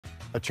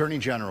Attorney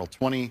General,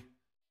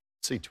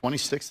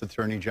 26th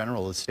Attorney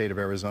General of the state of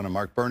Arizona,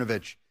 Mark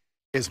Brnovich,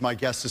 is my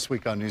guest this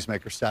week on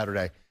Newsmaker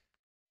Saturday.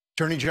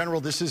 Attorney General,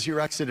 this is your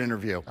exit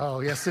interview. Oh,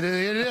 yes, it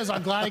is.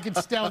 I'm glad I could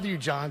sit down with you,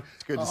 John.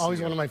 It's good to see always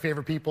you. One of my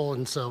favorite people,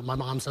 and so my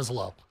mom says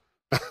hello.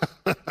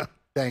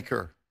 Thank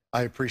her.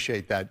 I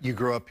appreciate that. You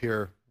grew up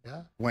here,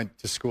 went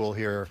to school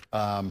here.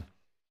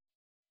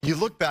 You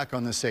look back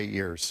on this 8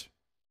 years.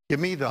 Give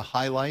me the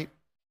highlight,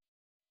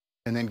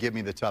 and then give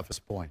me the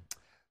toughest point.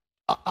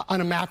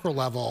 On a macro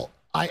level,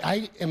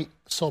 I am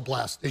so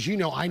blessed. As you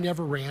know, I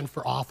never ran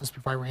for office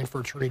before I ran for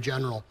Attorney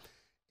General.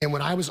 And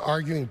when I was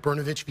arguing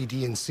Brnovich v.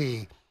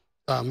 DNC,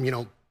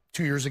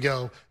 2 years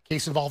ago,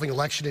 case involving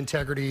election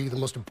integrity, the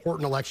most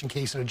important election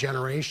case in a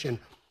generation,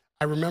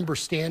 I remember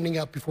standing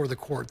up before the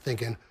court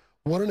thinking,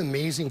 what an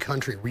amazing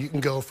country where you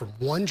can go from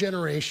one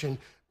generation,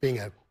 being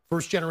a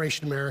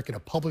first-generation American, a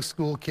public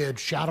school kid,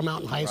 Shadow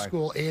Mountain High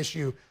School,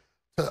 ASU,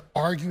 to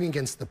arguing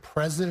against the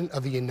President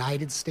of the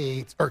United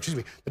States, or excuse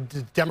me,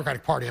 the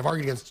Democratic Party. I've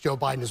argued against Joe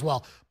Biden as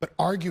well, but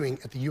arguing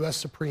at the U.S.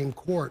 Supreme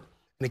Court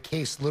in a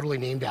case literally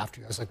named after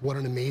you. I was like, what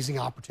an amazing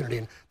opportunity,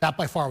 and that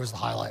by far was the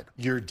highlight.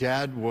 Your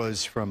dad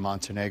was from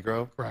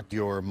Montenegro. Correct.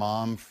 Your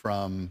mom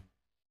from?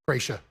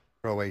 Croatia.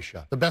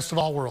 The best of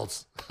all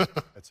worlds.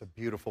 That's a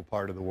beautiful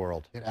part of the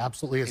world. It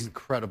absolutely is.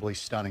 Incredibly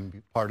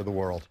stunning part of the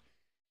world.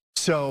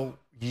 So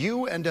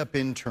you end up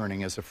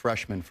interning as a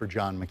freshman for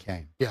John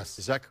McCain. Yes.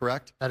 Is that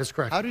correct? That is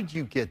correct. How did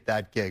you get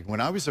that gig?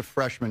 When I was a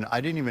freshman, I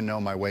didn't even know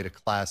my way to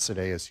class at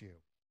ASU.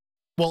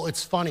 Well,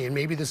 it's funny, and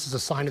maybe this is a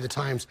sign of the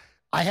times.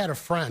 I had a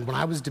friend when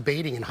I was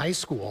debating in high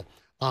school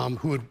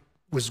who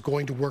was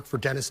going to work for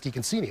Dennis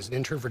DeConcini, as an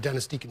intern for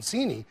Dennis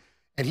DeConcini,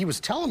 and he was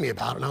telling me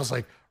about it, and I was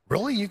like,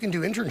 really? You can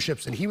do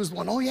internships? And he was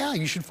going, oh, yeah,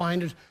 you should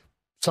find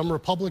some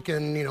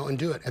Republican, and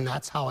do it. And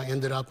that's how I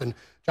ended up. And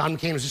John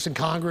McCain was just in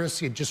Congress.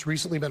 He had just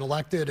recently been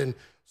elected, and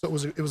so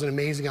it was an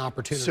amazing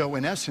opportunity. So,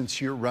 in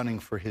essence, you're running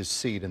for his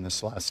seat in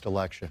this last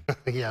election.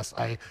 Yes.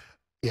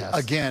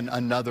 Again,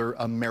 another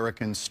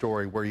American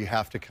story where you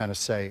have to kind of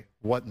say,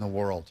 what in the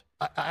world?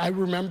 I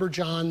remember,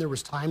 John, there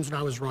was times when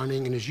I was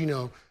running, and as you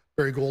know,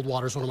 Barry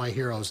Goldwater is one of my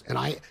heroes, and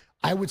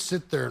I would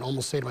sit there and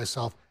almost say to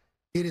myself,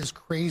 it is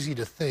crazy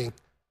to think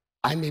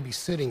I may be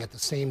sitting at the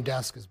same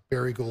desk as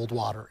Barry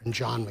Goldwater and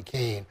John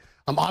McCain.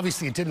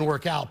 Obviously, it didn't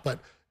work out, but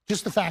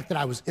just the fact that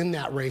I was in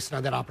that race and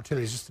had that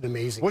opportunity is just an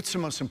amazing. What's the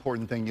most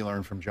important thing you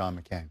learned from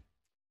John McCain?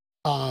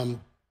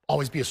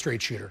 Always be a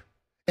straight shooter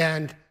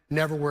and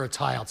never wear a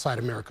tie outside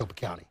of Maricopa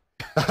County.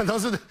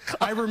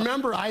 I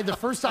remember the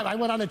first time I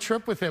went on a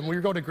trip with him, we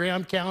were going to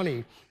Graham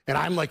County, and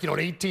I'm like, an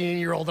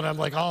 18-year-old, and I'm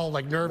like,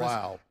 nervous.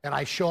 Wow. And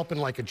I show up in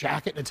like a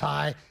jacket and a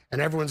tie,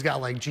 and everyone's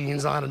got like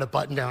jeans on and a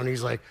button down. And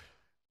he's like,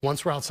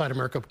 once we're outside of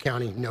Maricopa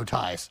County, no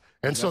ties.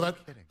 And so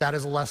that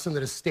is a lesson that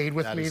has stayed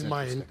with me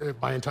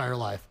my entire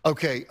life.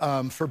 Okay,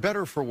 for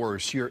better or for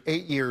worse, your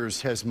 8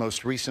 years has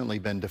most recently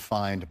been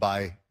defined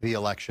by the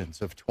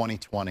elections of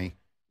 2020,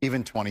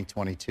 even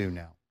 2022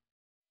 now.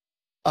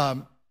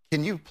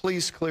 Can you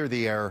please clear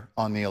the air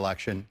on the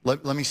election?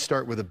 Let me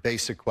start with a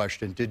basic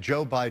question. Did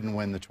Joe Biden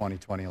win the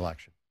 2020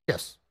 election?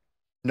 Yes.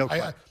 No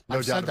doubt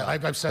about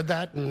it. I've said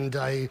that, and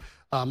I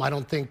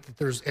don't think that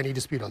there's any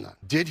dispute on that.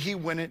 Did he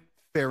win it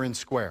fair and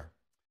square?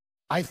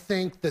 I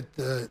think that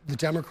the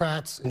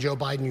Democrats and Joe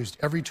Biden used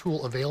every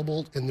tool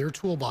available in their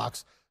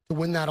toolbox to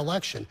win that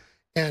election.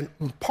 And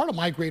part of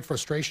my great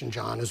frustration,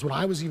 John, is when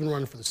I was even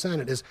running for the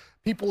Senate, is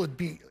people would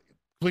be,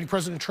 including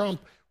President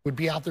Trump, would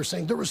be out there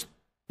saying there was,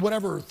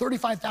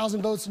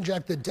 35,000 votes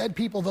injected, dead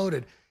people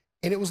voted.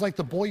 And it was like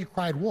the boy who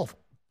cried wolf.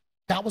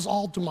 That was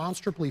all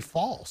demonstrably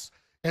false.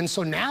 And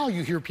so now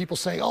you hear people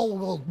say, oh,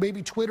 well,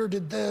 maybe Twitter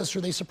did this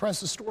or they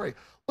suppressed the story.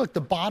 Look,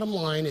 the bottom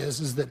line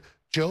is that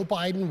Joe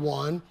Biden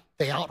won.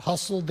 They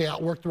out-hustled, they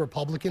outworked the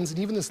Republicans. And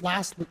even this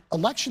last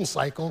election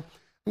cycle,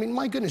 I mean,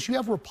 my goodness, you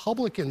have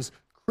Republicans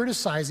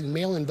criticizing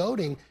mail-in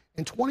voting.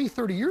 And 20,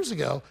 30 years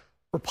ago,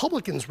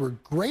 Republicans were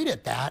great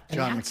at that. And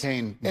John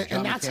McCain.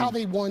 And that's how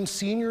they won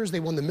seniors. They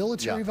won the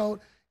military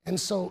vote. And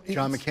so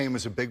John McCain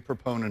was a big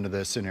proponent of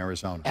this in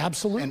Arizona.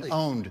 Absolutely. And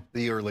owned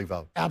the early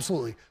vote.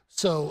 Absolutely.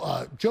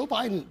 So Joe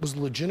Biden was a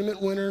legitimate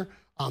winner.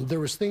 There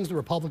was things the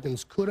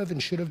Republicans could have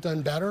and should have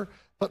done better.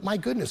 But my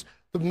goodness,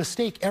 the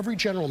mistake every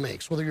general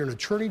makes, whether you're an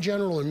attorney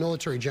general or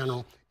military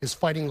general, is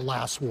fighting the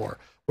last war.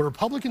 What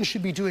Republicans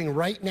should be doing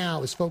right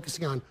now is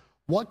focusing on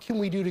what can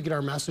we do to get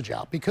our message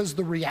out? Because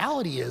the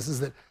reality is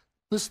that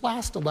this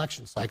last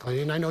election cycle,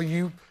 and I know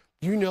you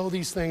know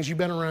these things, you've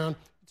been around,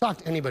 talk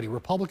to anybody,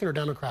 Republican or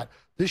Democrat,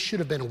 this should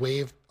have been a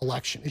wave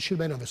election. It should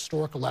have been a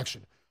historic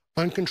election.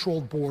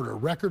 Uncontrolled border,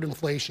 record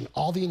inflation,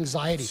 all the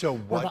anxiety. So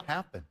what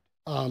happened?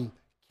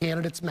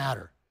 Candidates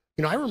matter.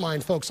 I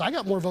remind folks, I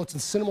got more votes in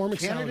Cinnamore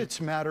McSally. Candidates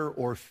matter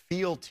or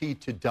fealty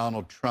to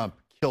Donald Trump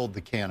killed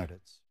the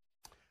candidates?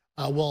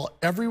 Well,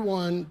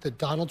 everyone that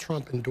Donald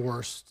Trump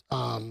endorsed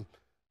won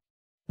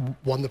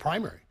the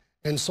primary.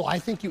 And so I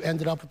think you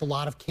ended up with a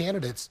lot of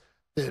candidates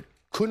that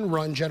couldn't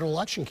run general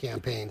election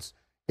campaigns.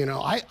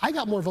 I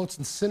got more votes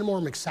in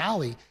Cinnamore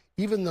McSally,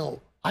 even though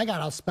I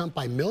got outspent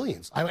by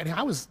millions.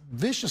 I was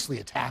viciously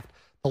attacked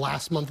the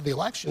last month of the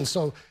election.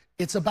 So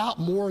it's about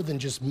more than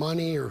just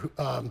money or,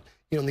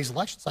 in these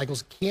election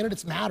cycles,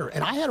 candidates matter.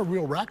 And I had a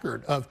real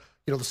record of,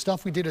 the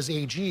stuff we did as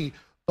AG.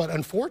 But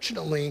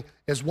unfortunately,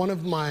 as one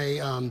of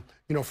my,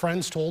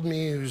 friends told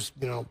me, who's,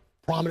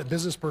 prominent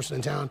business person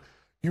in town,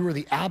 you were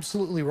the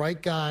absolutely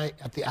right guy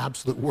at the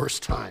absolute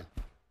worst time.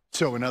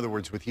 So in other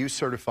words, with you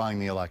certifying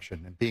the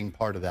election and being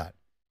part of that,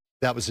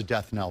 that was a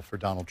death knell for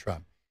Donald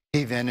Trump.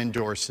 He then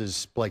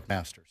endorses Blake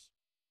Masters.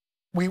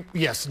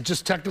 Yes,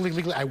 just technically,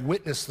 legally, I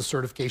witnessed the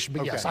certification,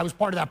 but yes, I was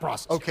part of that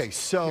process. Okay,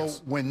 so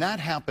when that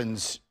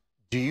happens,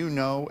 do you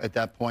know at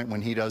that point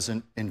when he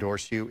doesn't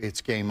endorse you,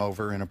 it's game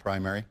over in a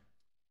primary?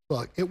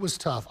 Look, it was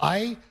tough.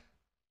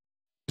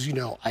 As you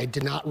know, I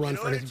did not run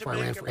for anything before I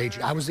ran for AG.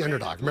 I was the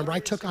underdog. Remember, I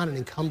took on an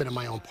incumbent in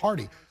my own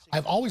party.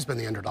 I've always been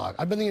the underdog.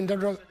 I've been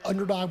the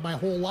underdog my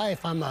whole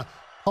life. I'm a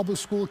public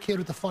school kid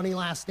with a funny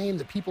last name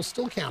that people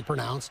still can't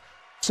pronounce.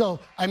 So,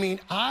 I mean,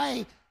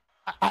 I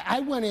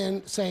went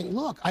in saying,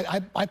 look,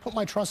 I put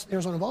my trust in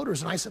Arizona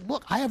voters, and I said,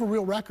 look, I have a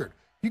real record.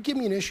 You give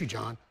me an issue,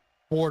 John,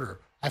 border.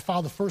 I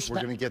filed the first... We're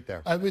going to get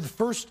there. The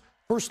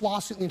first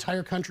lawsuit in the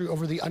entire country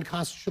over the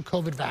unconstitutional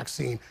COVID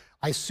vaccine.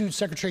 I sued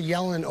Secretary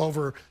Yellen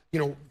over,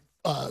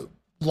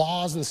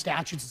 laws and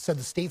statutes that said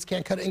the states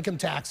can't cut income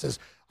taxes.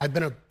 I've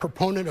been a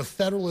proponent of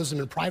federalism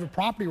and private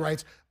property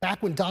rights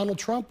back when Donald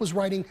Trump was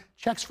writing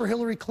checks for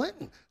Hillary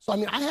Clinton. So, I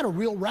mean, I had a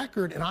real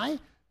record, and I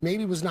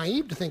maybe was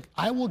naive to think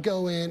I will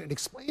go in and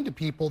explain to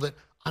people that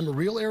I'm a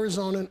real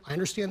Arizonan. I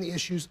understand the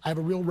issues. I have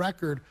a real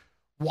record.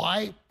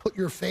 Why put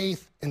your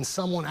faith in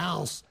someone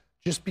else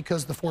just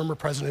because the former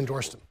president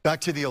endorsed him?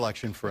 Back to the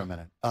election for a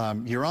minute.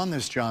 You're on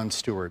this Jon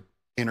Stewart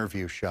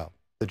interview show,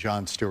 the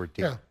Jon Stewart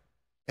deal. Yeah.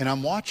 And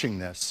I'm watching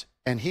this,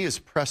 and he is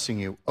pressing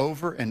you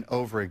over and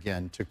over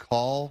again to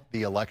call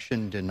the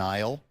election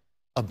denial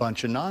a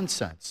bunch of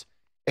nonsense.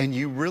 And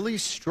you really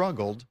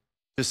struggled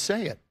to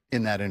say it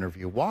in that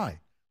interview. Why?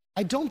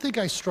 I don't think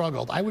I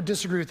struggled. I would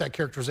disagree with that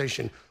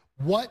characterization.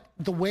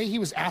 The way he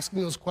was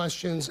asking those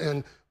questions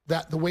and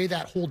the way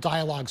that whole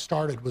dialogue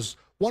started was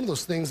one of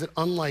those things that,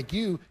 unlike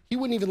you, he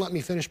wouldn't even let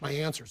me finish my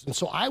answers. And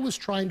so I was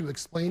trying to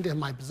explain to him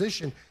my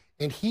position,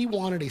 and he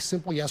wanted a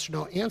simple yes or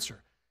no answer.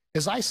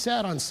 As I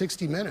said on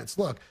 60 Minutes,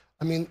 look,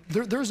 I mean,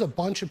 there's a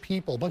bunch of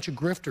people, a bunch of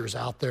grifters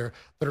out there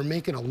that are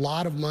making a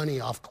lot of money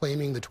off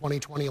claiming the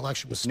 2020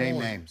 election was stolen.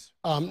 Name names.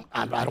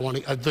 I don't want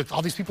to,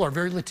 all these people are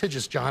very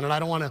litigious, John, and I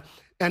don't want to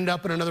end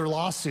up in another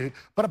lawsuit.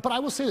 But I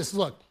will say this,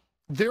 look,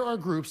 there are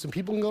groups, and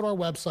people can go to our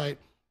website,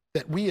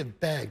 that we have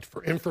begged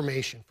for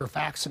information, for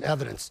facts and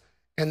evidence,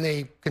 and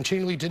they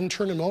continually didn't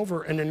turn them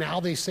over, and then now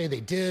they say they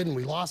did, and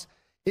we lost.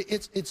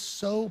 It's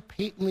so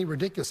patently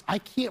ridiculous. I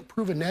can't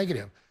prove a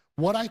negative.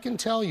 What I can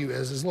tell you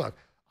is look,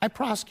 I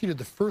prosecuted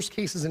the first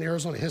cases in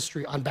Arizona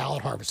history on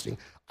ballot harvesting.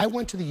 I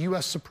went to the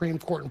U.S. Supreme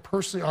Court and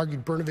personally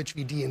argued Brnovich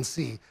v.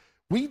 DNC.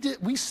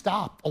 We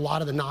stopped a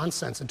lot of the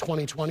nonsense in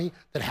 2020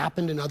 that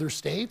happened in other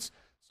states.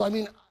 So, I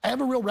mean, I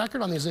have a real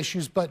record on these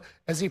issues, but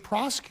as a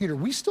prosecutor,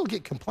 we still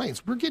get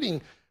complaints.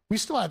 We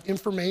still have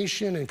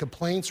information and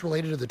complaints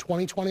related to the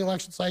 2020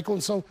 election cycle,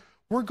 and so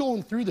we're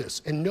going through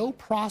this. And no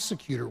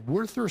prosecutor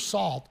worth their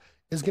salt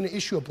is going to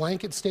issue a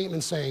blanket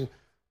statement saying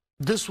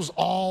this was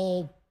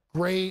all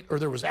great or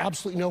there was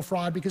absolutely no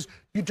fraud, because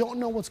you don't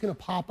know what's going to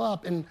pop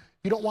up, and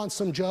you don't want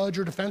some judge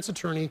or defense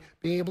attorney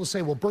being able to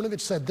say, well,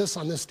 Brnovich said this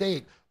on this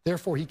date,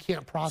 therefore he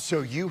can't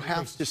prosecute. So you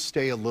have to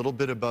stay a little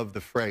bit above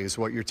the phrase,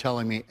 what you're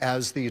telling me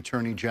as the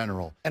Attorney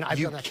General. And I've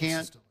you done that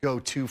can't go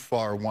too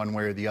far one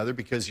way or the other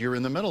because you're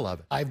in the middle of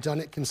it. I've done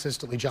it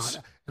consistently, John.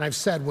 And I've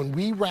said when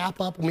we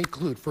wrap up, when we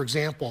conclude, for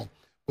example,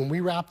 when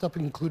we wrapped up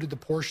and included the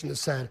portion that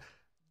said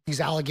these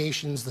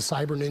allegations, the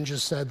cyber ninjas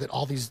said that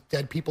all these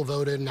dead people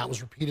voted, and that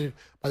was repeated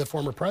by the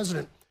former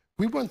president,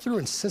 we went through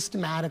and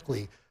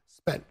systematically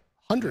spent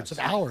hundreds of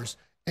hours,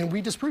 and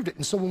we disproved it.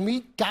 And so when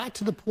we got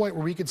to the point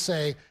where we could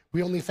say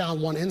we only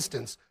found one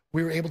instance,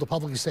 we were able to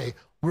publicly say,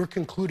 we're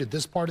concluded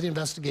this part of the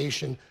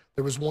investigation,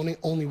 there was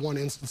only one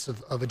instance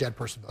of a dead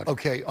person voting.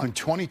 Okay, on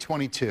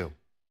 2022,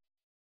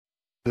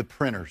 the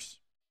printers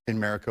in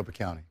Maricopa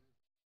County,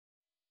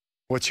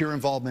 what's your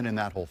involvement in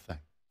that whole thing?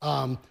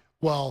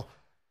 Well,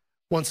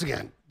 once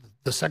again,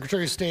 the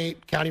Secretary of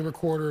State, county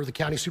recorder, the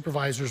county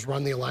supervisors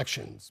run the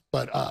elections.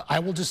 But I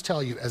will just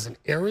tell you, as an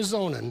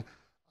Arizonan,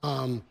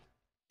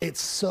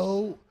 it's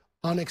so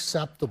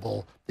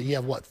unacceptable that you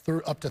have, what,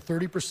 up to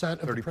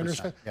 30% of the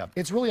printers? Yeah.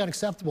 It's really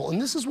unacceptable.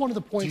 And this is one of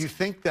the points. Do you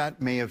think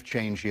that may have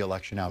changed the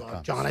election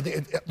outcome? John, I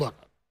think, look,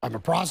 I'm a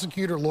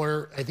prosecutor,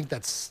 lawyer. I think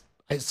it's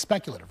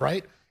speculative,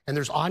 right? And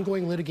there's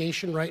ongoing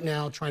litigation right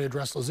now trying to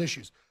address those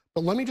issues.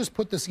 But let me just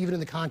put this even in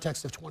the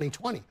context of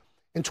 2020.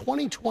 In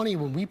 2020,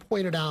 when we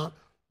pointed out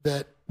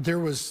that there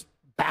was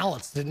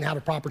ballots that didn't have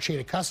a proper chain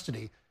of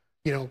custody,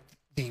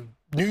 the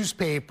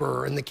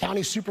newspaper and the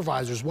county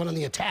supervisors went on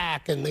the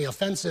attack and the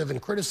offensive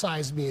and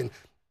criticized me and,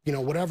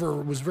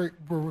 whatever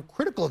were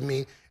critical of me.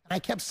 And I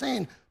kept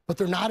saying, but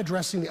they're not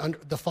addressing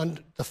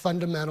the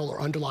fundamental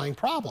or underlying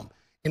problem.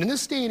 And in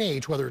this day and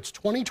age, whether it's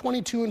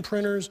 2022 in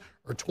printers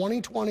or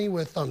 2020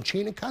 with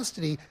chain of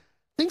custody,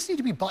 things need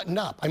to be buttoned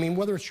up. I mean,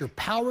 whether it's your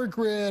power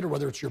grid or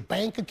whether it's your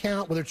bank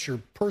account, whether it's your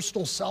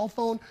personal cell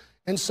phone.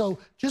 And so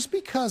just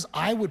because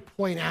I would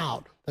point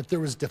out that there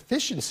was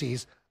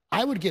deficiencies,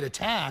 I would get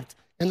attacked.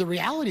 And the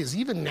reality is,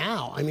 even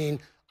now, I mean,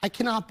 I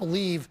cannot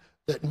believe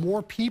that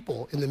more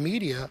people in the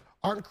media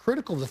aren't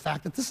critical of the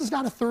fact that this is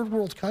not a third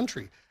world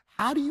country.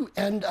 How do you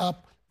end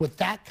up with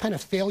that kind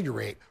of failure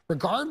rate,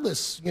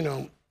 regardless, you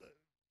know,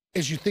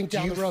 as you think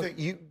down the road?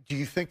 Do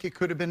you think it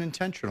could have been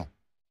intentional?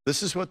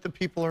 This is what the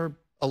people are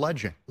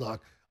alleging.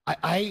 Look,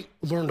 I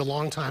learned a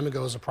long time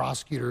ago as a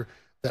prosecutor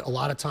that a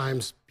lot of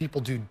times people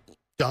do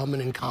dumb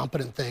and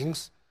incompetent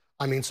things.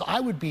 I mean, so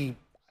I mean,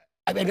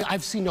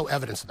 I've seen no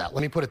evidence of that.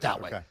 Let me put it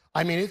that way. Okay.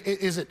 I mean,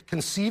 is it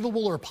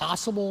conceivable or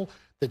possible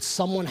that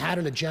someone had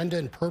an agenda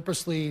and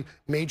purposely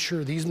made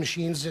sure these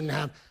machines didn't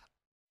have?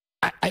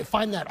 I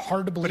find that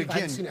hard to believe. Again, I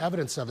haven't seen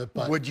evidence of it.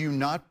 But would you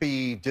not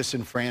be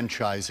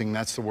disenfranchising,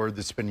 that's the word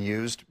that's been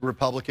used,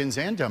 Republicans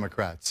and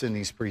Democrats in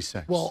these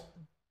precincts? Well,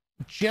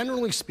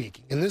 generally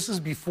speaking, and this is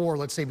before,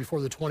 let's say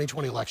before the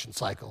 2020 election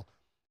cycle,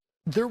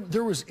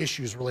 there was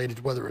issues related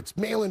to whether it's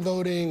mail-in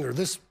voting or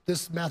this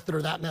method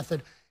or that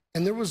method.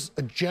 And there was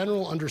a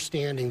general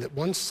understanding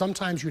that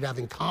sometimes you'd have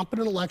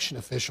incompetent election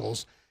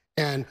officials,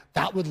 and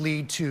that would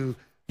lead to,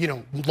 you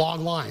know,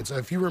 long lines.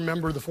 If you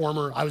remember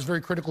I was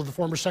very critical of the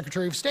former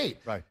Secretary of State.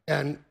 Right.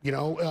 And, you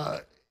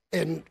know,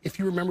 and if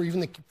you remember, even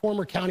the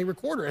former county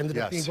recorder ended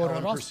up being voted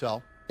out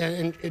also.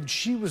 And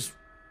she was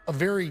a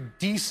very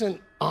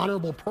decent,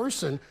 honorable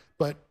person,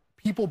 but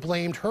people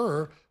blamed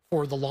her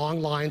for the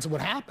long lines of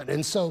what happened.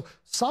 And so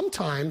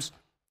sometimes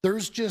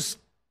there's just,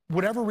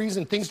 whatever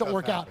reason, things don't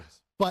work out.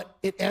 But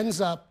it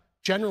ends up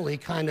generally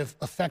kind of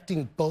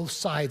affecting both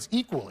sides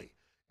equally.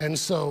 And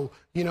so,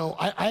 you know,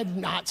 I've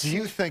not seen... Do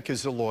you think,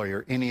 as a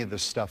lawyer, any of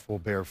this stuff will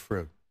bear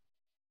fruit?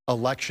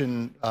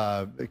 Election,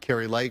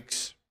 Carrie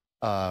Lake's,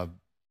 Abe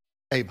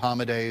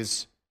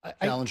Hamadeh's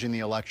challenging the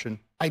election?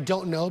 I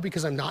don't know,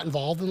 because I'm not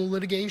involved in the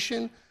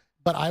litigation.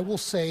 But I will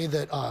say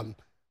that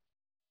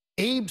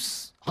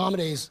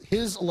Hamadeh's,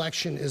 his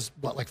election is,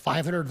 what, like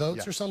 500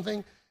 votes or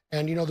something?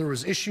 And, you know, there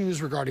was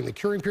issues regarding the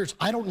curing periods.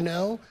 I don't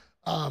know.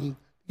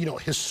 You know,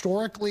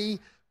 historically,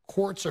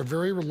 courts are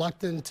very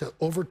reluctant to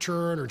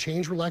overturn or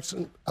change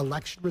election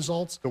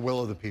results. The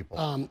will of the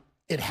people.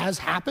 It has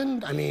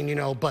happened. I mean, you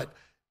know, but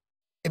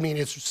I mean,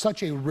 it's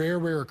such a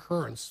rare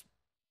occurrence.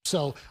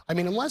 So, I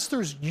mean, unless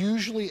there's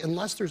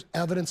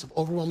evidence of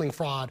overwhelming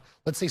fraud,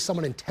 let's say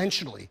someone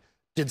intentionally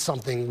did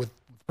something with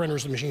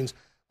printers and machines,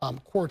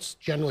 courts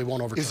generally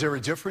won't overturn. Is there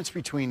a difference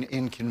between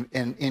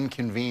an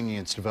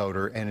inconvenienced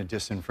voter and a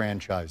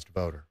disenfranchised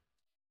voter?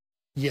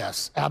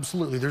 Yes,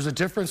 absolutely. There's a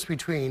difference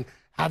between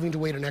having to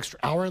wait an extra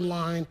hour in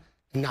line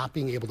and not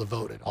being able to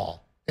vote at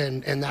all.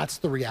 And that's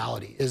the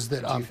reality, is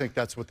that... Do you think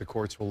that's what the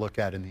courts will look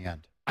at in the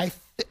end?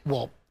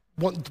 Well,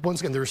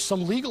 once again, there's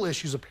some legal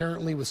issues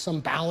apparently with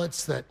some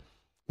ballots that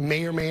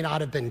may or may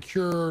not have been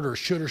cured or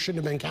should or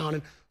shouldn't have been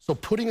counted. So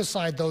putting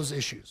aside those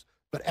issues.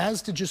 But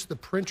as to just the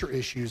printer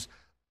issues,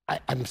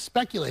 I'm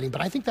speculating, but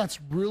I think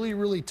that's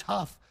really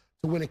tough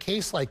to win a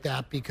case like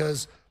that,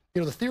 because,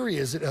 you know, the theory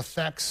is it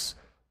affects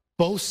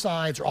both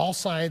sides or all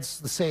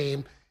sides the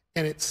same,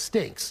 and it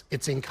stinks.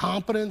 It's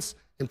incompetence,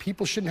 and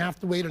people shouldn't have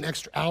to wait an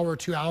extra hour or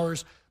 2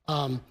 hours,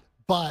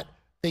 but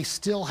they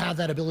still have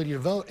that ability to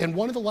vote. And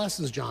one of the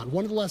lessons, John,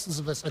 one of the lessons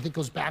of this, I think,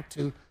 goes back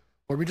to what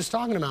we were just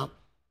talking about.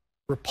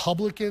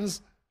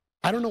 Republicans,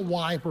 I don't know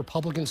why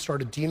Republicans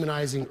started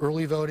demonizing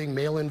early voting,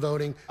 mail-in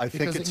voting. I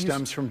think it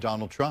stems from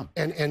Donald Trump,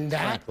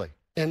 frankly.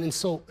 And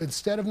so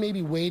instead of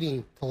maybe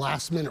waiting till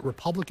last minute,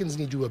 Republicans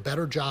need to do a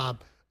better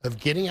job of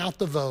getting out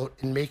the vote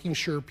and making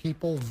sure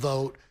people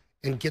vote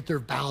and get their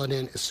ballot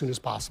in as soon as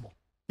possible.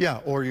 Yeah,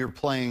 or you're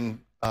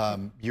playing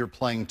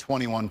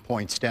 21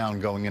 points down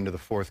going into the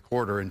fourth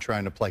quarter and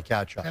trying to play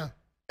catch up. Yeah.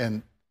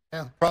 And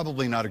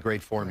probably not a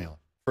great formula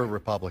for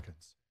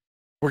Republicans.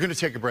 We're going to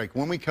take a break.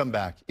 When we come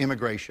back,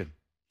 immigration,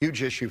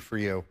 huge issue for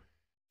you.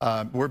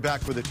 We're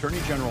back with Attorney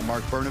General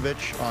Mark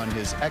Brnovich on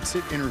his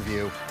exit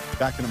interview.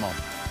 Back in a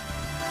moment.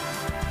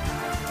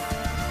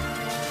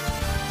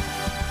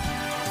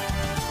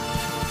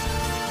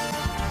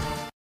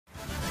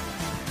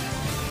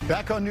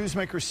 Back on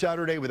Newsmaker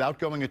Saturday with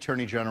outgoing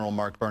Attorney General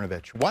Mark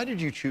Brnovich. Why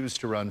did you choose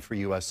to run for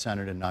U.S.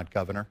 Senate and not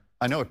governor?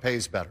 I know it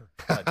pays better.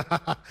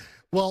 But...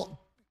 Well,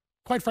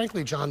 quite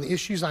frankly, John, the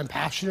issues I'm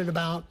passionate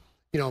about,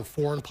 you know,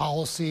 foreign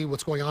policy,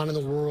 what's going on in the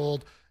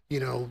world, you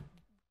know,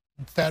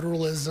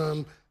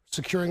 federalism,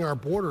 securing our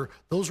border,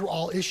 those were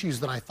all issues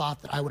that I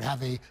thought that I would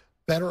have a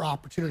better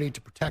opportunity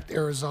to protect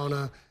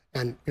Arizona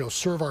and, you know,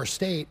 serve our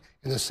state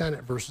in the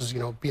Senate versus, you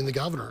know, being the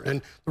governor.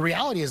 And the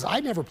reality is I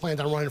never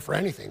planned on running for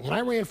anything. When I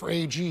ran for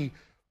AG,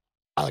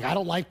 I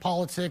don't like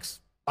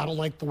politics. I don't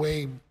like the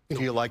way, you know.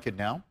 Do you like it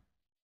now?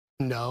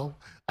 No.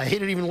 I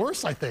hate it even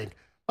worse, I think.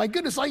 My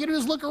goodness, all you do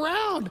is look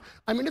around.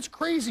 I mean, it's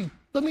crazy.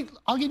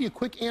 I'll give you a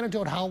quick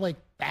anecdote how, like,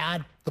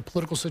 bad the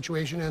political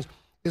situation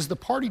is the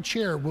party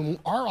chair, when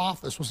our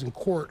office was in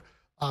court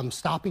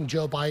stopping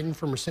Joe Biden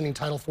from rescinding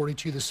Title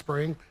 42 this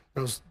spring. It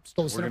was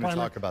still the Senate primary. We're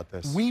going to talk about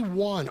this. We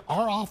won.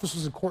 Our office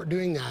was in court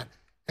doing that.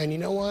 And you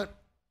know what?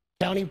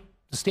 The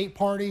state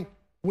party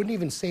wouldn't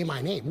even say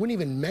my name, wouldn't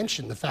even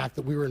mention the fact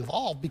that we were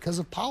involved because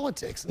of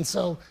politics. And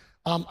so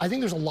I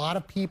think there's a lot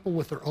of people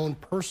with their own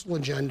personal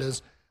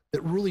agendas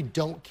that really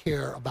don't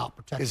care about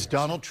protecting. Is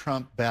Donald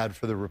Trump bad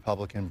for the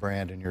Republican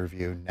brand in your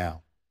view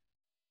now?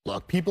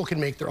 Look, people can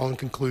make their own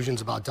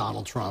conclusions about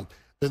Donald Trump.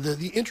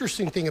 The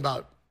interesting thing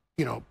about,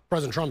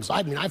 President Trump is,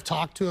 I've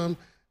talked to him.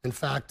 In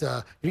fact,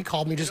 he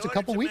called me just a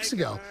couple weeks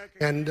ago.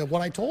 And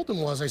what I told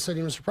him was, I said,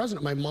 Mr.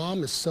 President, my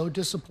mom is so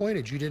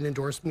disappointed you didn't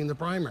endorse me in the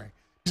primary.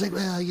 He's like,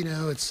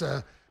 well, it's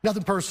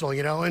nothing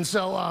personal, And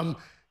so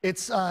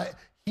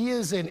he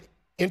is an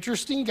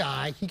interesting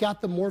guy. He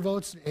got the more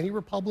votes than any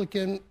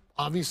Republican,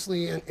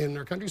 obviously, in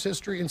our country's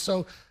history. And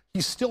so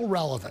he's still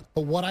relevant.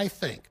 But what I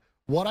think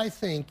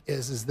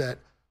is that,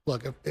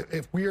 look,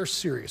 if we are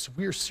serious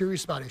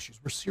about issues,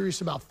 we're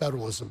serious about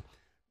federalism,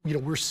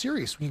 we're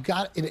serious. We've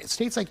got, in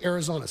states like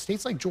Arizona,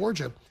 states like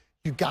Georgia,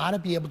 you got to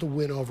be able to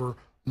win over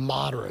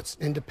moderates,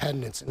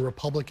 independents, and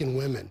Republican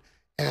women.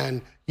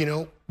 And,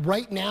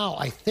 right now,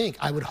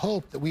 I would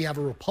hope that we have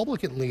a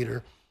Republican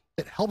leader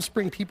that helps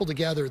bring people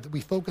together, that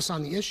we focus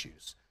on the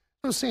issues.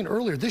 I was saying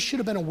earlier, this should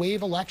have been a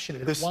wave election,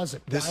 and it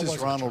wasn't. This is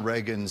Ronald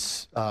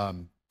Reagan's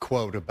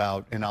quote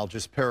about, and I'll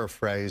just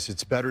paraphrase,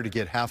 it's better to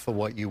get half of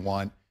what you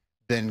want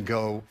than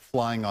go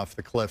flying off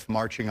the cliff,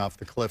 marching off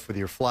the cliff with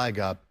your flag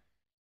up,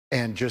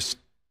 and just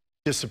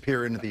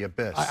disappear into the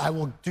abyss. I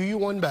will do you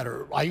one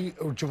better.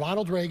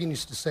 Ronald Reagan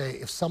used to say,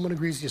 if someone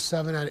agrees with you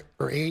 7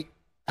 or 8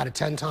 out of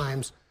 10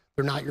 times,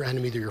 they're not your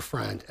enemy, they're your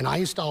friend. And I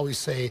used to always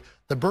say,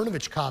 the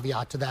Brnovich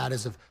caveat to that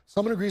is, if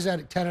someone agrees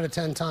at 10 out of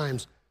 10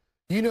 times,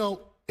 it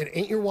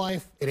ain't your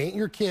wife, it ain't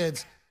your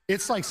kids,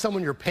 it's like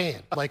someone you're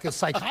paying, like a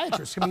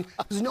psychiatrist.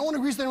 Because no one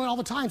agrees with anyone all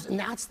the times. And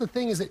that's the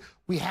thing, is that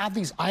we have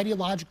these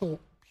ideological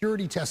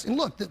purity tests. And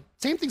look, the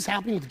same thing's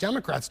happening with the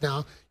Democrats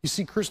now. You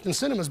see Kristen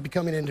Sinema's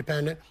becoming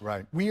independent.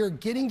 Right. We are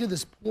getting to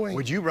this point.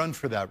 Would you run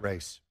for that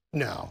race?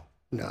 No.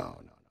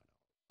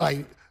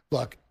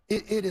 Look,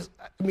 it is,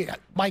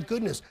 my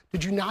goodness,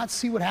 did you not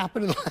see what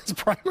happened in the last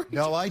primary?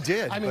 No, I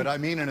did.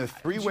 But in a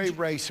three-way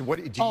race, what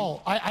do you...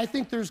 I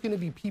think there's going to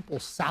be people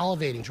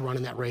salivating to run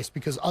in that race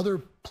because other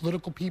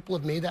political people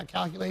have made that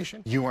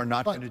calculation. You are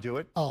not going to do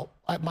it?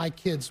 My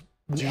kids...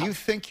 Do you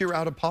think you're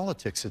out of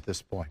politics at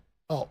this point?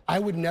 I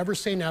would never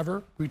say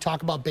never. We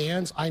talk about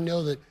bands. I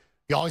know that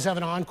you always have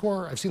an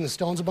encore. I've seen the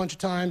Stones a bunch of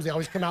times. They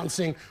always come out and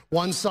sing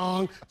one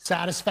song,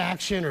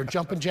 Satisfaction or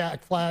Jumpin'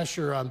 Jack Flash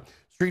or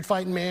Street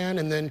Fighting Man.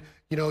 And then,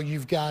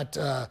 you've got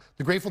the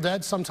Grateful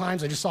Dead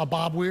sometimes. I just saw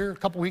Bob Weir a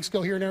couple weeks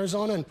ago here in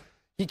Arizona, and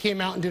he came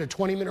out and did a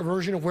 20-minute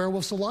version of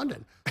Werewolves of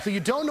London. So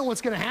you don't know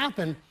what's going to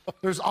happen.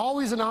 There's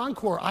always an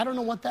encore. I don't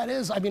know what that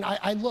is.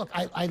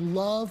 I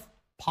love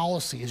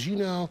policy. As you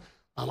know,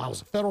 I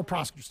was a federal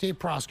prosecutor, state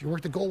prosecutor,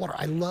 worked at Goldwater.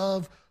 I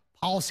love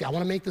policy. I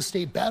want to make the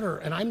state better,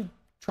 and I'm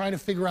trying to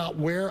figure out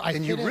where I fit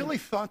in. And you really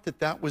thought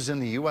that was in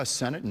the U.S.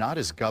 Senate, not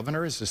as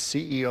governor, as the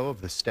CEO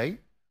of the state?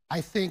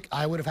 I think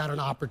I would have had an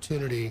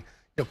opportunity.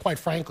 Quite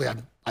frankly,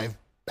 I've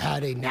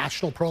had a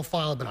national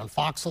profile. I've been on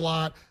Fox a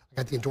lot. I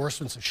got the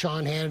endorsements of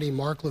Sean Hannity,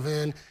 Mark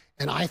Levin,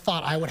 and I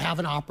thought I would have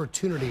an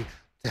opportunity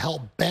to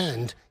help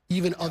bend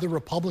even other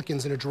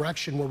Republicans in a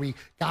direction where we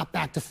got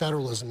back to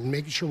federalism and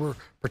making sure we're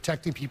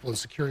protecting people and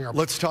securing our...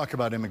 Let's talk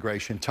about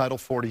immigration. Title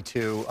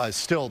 42,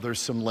 still there's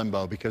some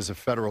limbo because a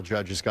federal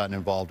judge has gotten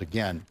involved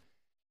again.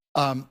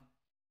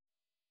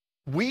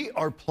 We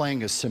are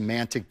playing a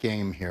semantic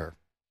game here.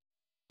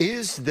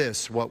 Is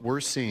this, what we're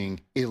seeing,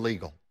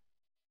 illegal?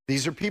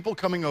 These are people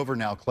coming over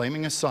now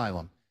claiming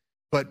asylum,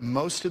 but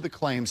most of the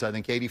claims, I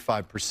think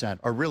 85%,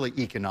 are really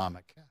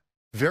economic.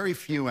 Very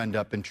few end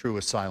up in true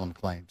asylum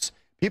claims.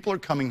 People are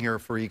coming here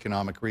for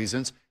economic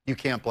reasons. You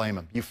can't blame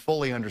them. You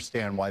fully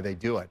understand why they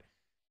do it.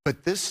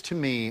 But this, to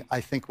me,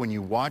 I think when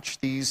you watch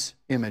these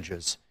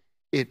images,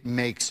 it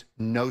makes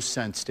no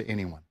sense to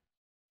anyone.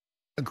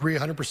 Agree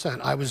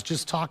 100%. I was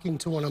just talking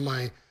to one of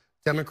my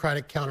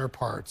Democratic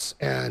counterparts,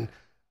 and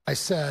I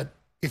said,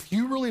 if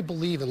you really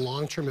believe in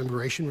long-term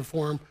immigration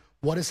reform,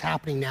 what is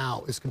happening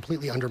now is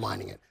completely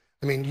undermining it.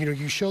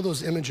 You show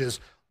those images.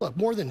 Look,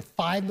 more than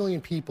 5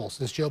 million people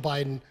since Joe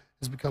Biden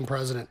has become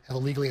president have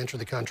illegally entered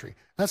the country.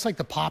 That's like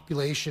the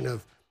population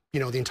of,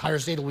 the entire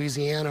state of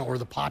Louisiana, or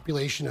the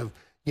population of,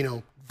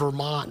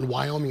 Vermont and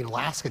Wyoming and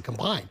Alaska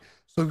combined.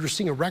 So we're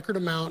seeing a record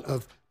amount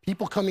of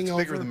people coming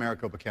over. Bigger than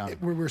Maricopa County.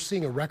 We're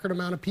seeing a record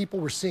amount of people.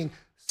 We're seeing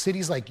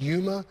cities like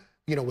Yuma,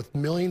 with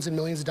millions and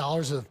millions of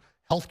dollars of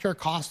healthcare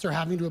costs they're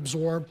having to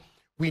absorb.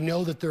 We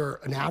know that there are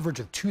an average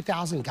of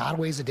 2,000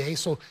 gotaways a day.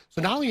 So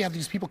not only you have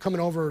these people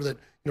coming over that,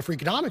 for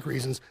economic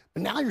reasons,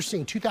 but now you're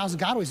seeing 2,000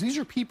 gotaways. These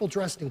are people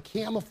dressed in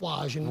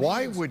camouflage. And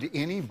why would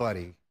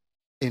anybody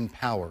in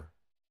power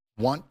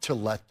want to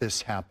let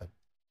this happen?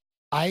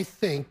 I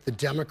think the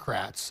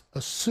Democrats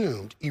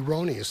assumed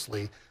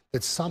erroneously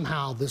that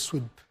somehow this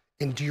would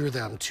endear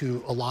them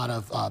to a lot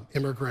of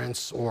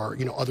immigrants or,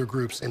 other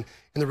groups. And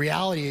the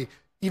reality,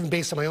 even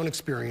based on my own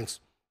experience,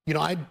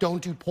 I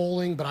don't do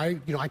polling, but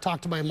I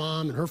talk to my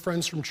mom and her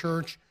friends from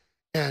church,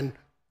 and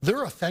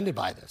they're offended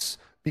by this.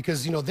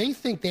 because, you know, they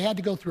think they had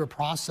to go through a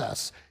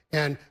process,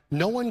 and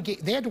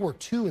they had to work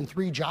 2 and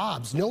 3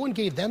 jobs. No one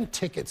gave them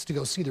tickets to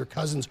go see their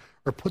cousins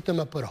or put them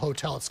up at a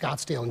hotel at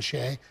Scottsdale and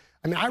Shea.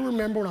 I mean, I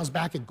remember when I was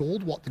back at the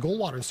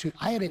Goldwater Institute,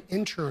 I had an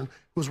intern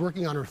who was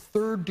working on her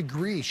 3rd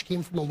degree. She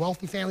came from a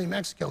wealthy family in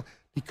Mexico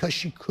because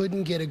she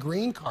couldn't get a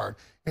green card.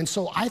 And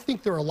so I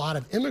think there are a lot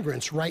of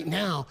immigrants right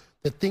now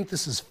that think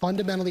this is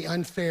fundamentally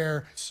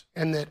unfair,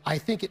 and that I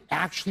think it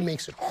actually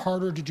makes it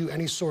harder to do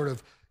any sort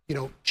of, you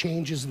know,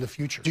 changes in the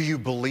future. Do you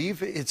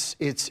believe it's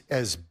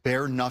as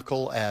bare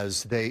knuckle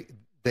as they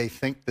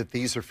think that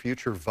these are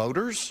future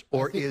voters,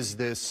 or is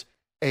this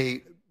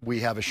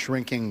we have a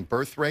shrinking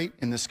birth rate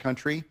in this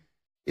country?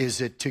 Is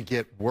it to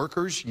get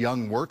workers,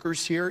 young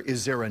workers here?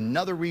 Is there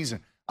another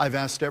reason? I've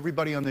asked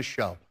everybody on this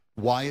show,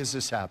 why is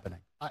this happening?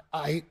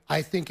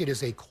 I think it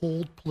is a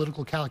cold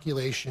political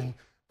calculation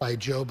by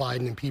Joe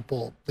Biden and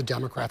people, the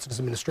Democrats in his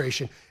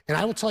administration. And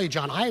I will tell you,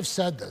 John, I have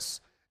said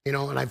this, you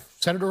know, and I've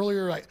said it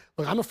earlier. Look,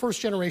 I'm a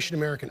first-generation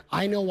American.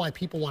 I know why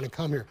people want to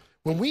come here.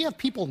 When we have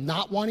people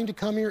not wanting to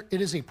come here, it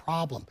is a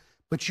problem.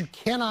 But you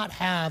cannot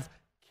have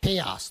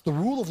chaos. The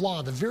rule of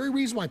law, the very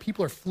reason why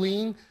people are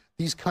fleeing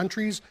these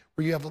countries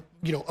where you have,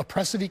 you know,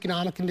 oppressive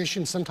economic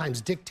conditions,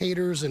 sometimes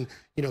dictators and,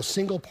 you know,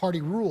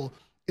 single-party rule,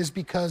 is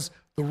because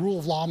the rule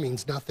of law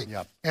means nothing.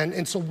 Yep.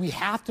 And so we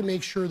have to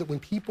make sure that when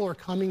people are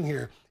coming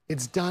here,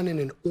 it's done in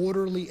an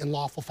orderly and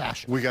lawful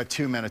fashion. We got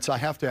 2 minutes. I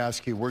have to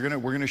ask you, we're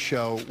gonna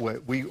show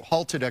we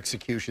halted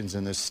executions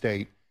in this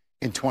state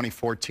in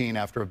 2014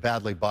 after a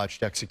badly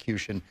botched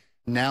execution.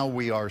 Now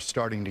we are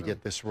starting to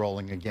get this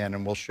rolling again,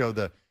 and we'll show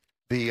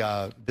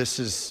this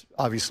is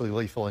obviously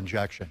lethal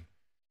injection.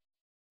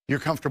 You're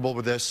comfortable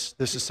with this?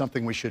 This is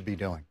something we should be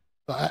doing.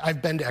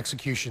 I've been to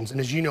executions, and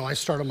as you know, I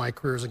started my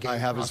career as a gang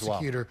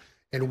prosecutor.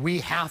 And we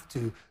have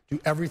to do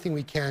everything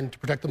we can to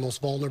protect the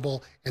most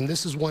vulnerable. And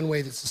this is one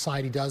way that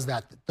society does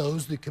that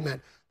those that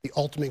commit the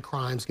ultimate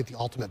crimes get the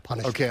ultimate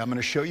punishment. Okay, I'm going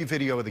to show you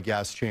video of the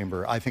gas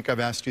chamber. I think I've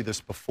asked you this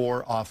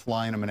before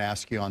offline. I'm going to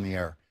ask you on the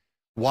air.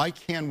 Why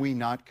can we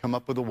not come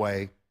up with a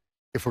way,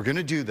 if we're going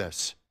to do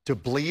this, to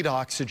bleed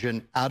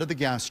oxygen out of the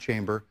gas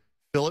chamber,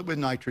 fill it with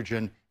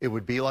nitrogen? It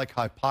would be like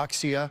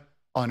hypoxia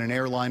on an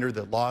airliner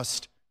that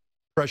lost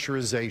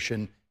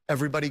pressurization.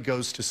 Everybody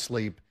goes to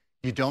sleep.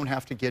 You don't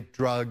have to get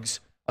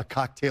drugs, a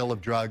cocktail of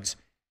drugs.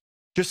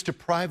 Just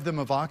deprive them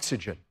of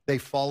oxygen. They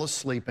fall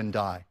asleep and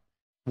die.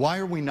 Why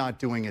are we not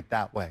doing it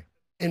that way?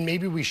 And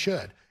maybe we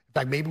should. In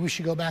fact, maybe we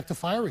should go back to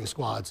firing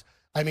squads.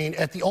 I mean,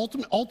 at the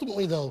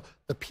ultimately, though,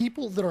 the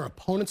people that are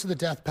opponents of the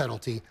death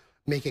penalty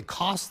make it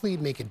costly,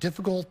 make it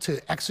difficult to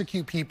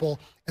execute people,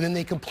 and then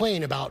they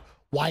complain about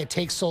why it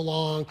takes so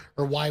long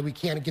or why we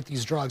can't get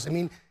these drugs. I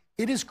mean,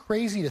 it is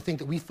crazy to think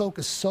that we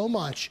focus so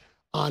much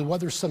on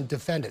whether some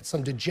defendant,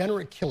 some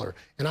degenerate killer,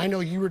 and I know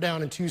you were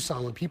down in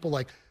Tucson when people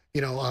like, you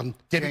know,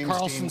 David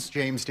Carlson's...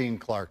 James Dean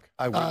Clark.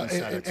 I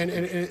witnessed that.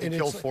 And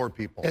killed 4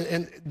 people.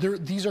 And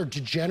these are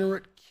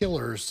degenerate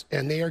killers,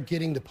 and they are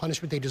getting the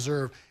punishment they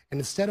deserve. And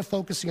instead of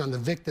focusing on the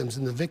victims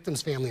and the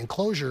victim's family and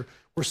closure,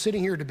 we're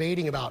sitting here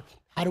debating about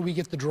how do we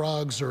get the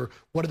drugs or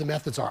what are the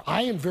methods are.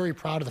 I am very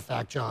proud of the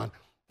fact, John,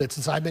 that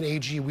since I've been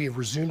AG, we have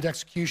resumed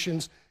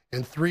executions,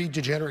 and 3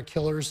 degenerate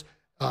killers,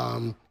 you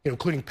know,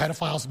 including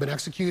pedophiles, have been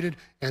executed,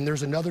 and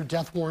there's another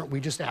death warrant we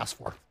just asked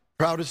for.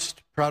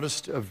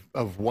 Proudest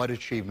of what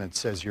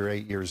achievements as your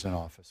 8 years in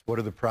office? What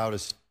are the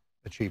proudest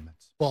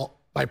achievements? Well,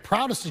 my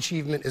proudest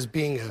achievement is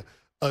being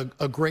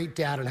a great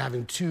dad and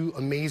having 2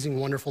 amazing,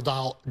 wonderful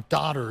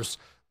daughters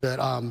that,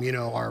 you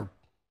know, are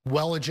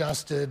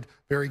well-adjusted,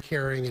 very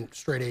caring, and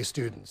straight-A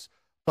students.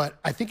 But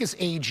I think as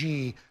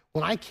AG,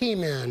 when I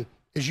came in,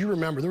 as you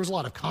remember, there was a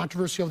lot of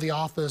controversy over the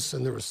office,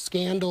 and there was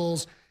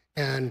scandals,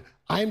 and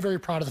I am very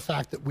proud of the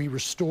fact that we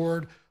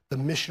restored the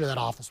mission of that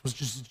office, was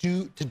just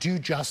to do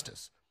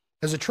justice.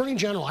 As Attorney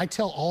General, I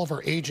tell all of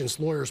our agents,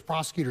 lawyers,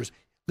 prosecutors,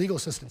 legal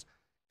assistants,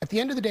 at the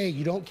end of the day,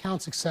 you don't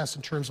count success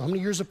in terms of how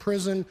many years of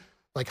prison,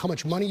 like how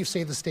much money you've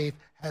saved the state.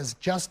 Has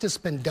justice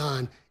been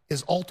done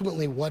is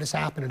ultimately what has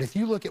happened. And if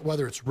you look at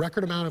whether it's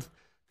record amount of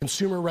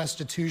consumer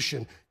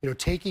restitution, you know,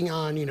 taking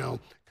on, you know,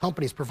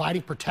 companies,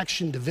 providing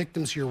protection to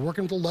victims here,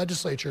 working with the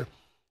legislature,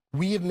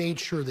 we have made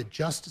sure that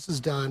justice is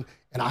done,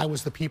 and I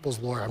was the people's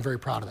lawyer. I'm very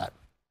proud of that.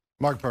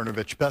 Mark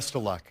Brnovich, best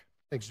of luck.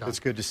 Thanks, John. It's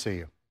good to see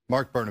you.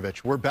 Mark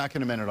Brnovich. We're back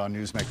in a minute on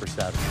Newsmaker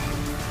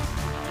Saturday.